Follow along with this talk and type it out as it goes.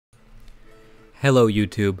Hello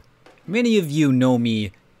YouTube. Many of you know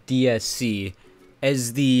me, DSC,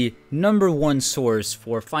 as the #1 source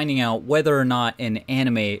for finding out whether or not an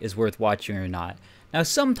anime is worth watching or not. Now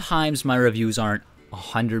sometimes my reviews aren't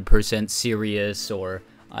 100% serious, or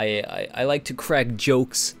I like to crack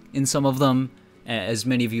jokes in some of them, as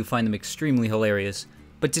many of you find them extremely hilarious.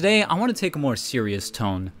 But today I want to take a more serious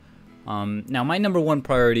tone. Now my #1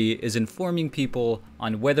 priority is informing people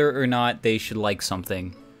on whether or not they should like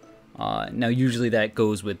something. Now usually that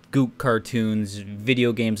goes with Gook cartoons,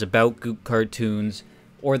 video games about Gook cartoons,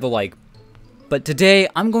 or the like. But today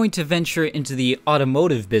I'm going to venture into the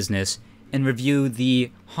automotive business and review the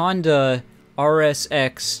Honda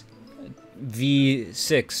RSX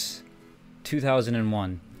V6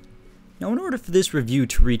 2001. Now in order for this review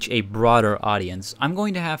to reach a broader audience, I'm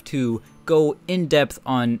going to have to go in depth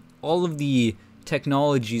on all of the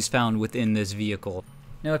technologies found within this vehicle.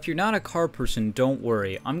 Now, if you're not a car person, don't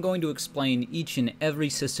worry. I'm going to explain each and every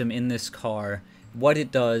system in this car, what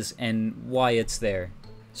it does, and why it's there.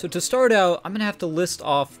 So to start out, I'm going to have to list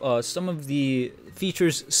off some of the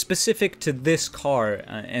features specific to this car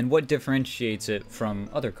and what differentiates it from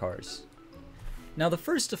other cars. Now, the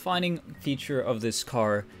first defining feature of this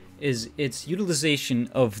car is its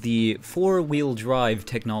utilization of the four-wheel drive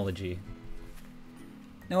technology.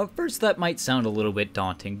 Now at first that might sound a little bit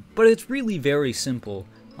daunting, but it's really very simple.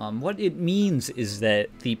 What it means is that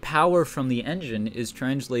the power from the engine is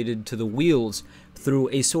translated to the wheels through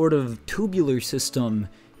a sort of tubular system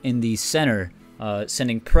in the center,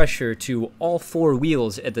 sending pressure to all four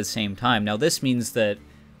wheels at the same time. Now this means that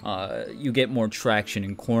you get more traction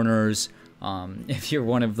in corners. If you're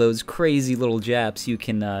one of those crazy little Japs, you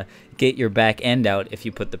can get your back end out if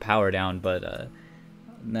you put the power down, but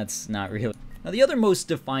that's not really. Now the other most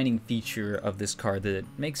defining feature of this car that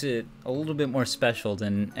makes it a little bit more special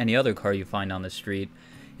than any other car you find on the street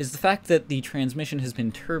is the fact that the transmission has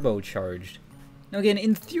been turbocharged. Now again,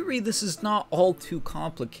 in theory this is not all too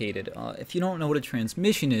complicated. If you don't know what a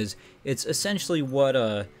transmission is, it's essentially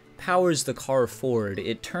what powers the car forward.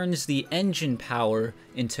 It turns the engine power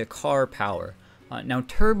into car power. Now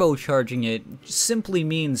turbocharging it simply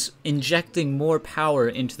means injecting more power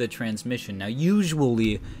into the transmission. Now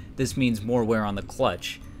usually this means more wear on the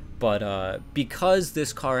clutch, but because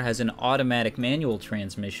this car has an automatic manual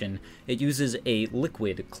transmission, it uses a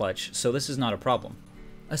liquid clutch, so this is not a problem.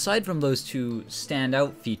 Aside from those two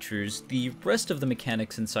standout features, the rest of the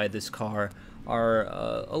mechanics inside this car are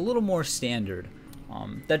a little more standard.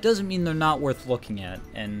 That doesn't mean they're not worth looking at,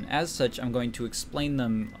 and as such I'm going to explain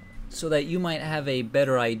them so that you might have a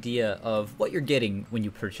better idea of what you're getting when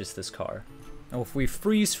you purchase this car. Now if we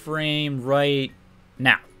freeze frame right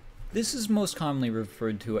now, this is most commonly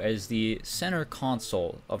referred to as the center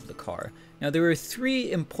console of the car. Now there are three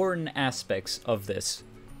important aspects of this.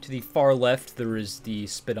 To the far left there is the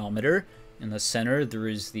speedometer, in the center there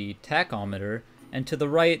is the tachometer, and to the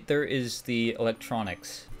right there is the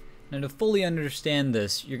electronics. Now to fully understand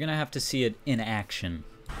this, you're going to have to see it in action.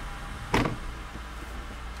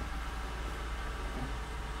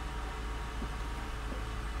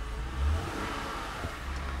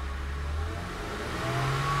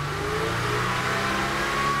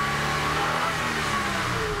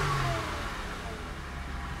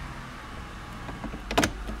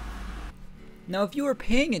 Now if you were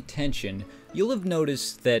paying attention, you'll have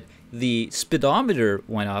noticed that the speedometer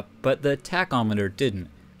went up, but the tachometer didn't.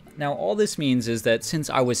 Now all this means is that since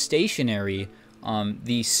I was stationary,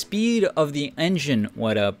 the speed of the engine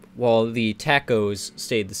went up while the tachos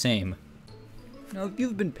stayed the same. Now if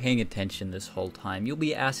you've been paying attention this whole time, you'll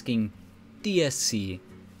be asking, DSC,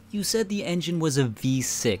 you said the engine was a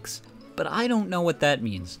V6, but I don't know what that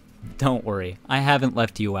means. Don't worry, I haven't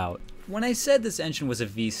left you out. When I said this engine was a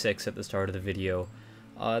V6 at the start of the video,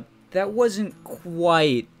 that wasn't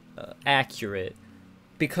quite accurate,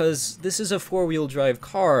 because this is a four-wheel drive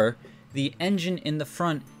car. The engine in the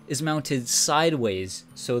front is mounted sideways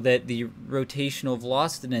so that the rotational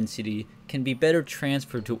velocity density can be better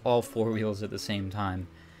transferred to all four wheels at the same time.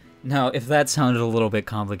 Now, if that sounded a little bit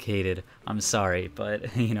complicated, I'm sorry,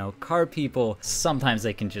 but, you know, car people, sometimes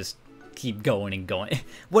they can just keep going and going.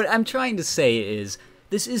 What I'm trying to say is,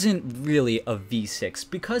 this isn't really a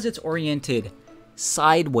V6. Because it's oriented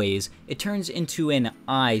sideways, it turns into an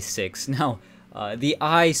I6. Now, the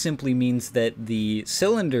I simply means that the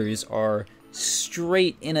cylinders are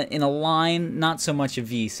straight in a line, not so much a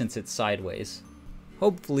V since it's sideways.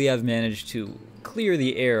 Hopefully I've managed to clear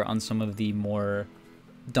the air on some of the more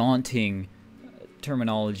daunting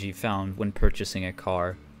terminology found when purchasing a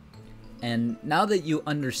car. And now that you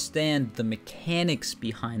understand the mechanics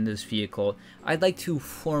behind this vehicle, I'd like to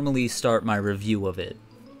formally start my review of it.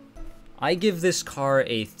 I give this car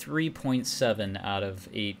a 3.7 out of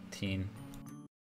 18.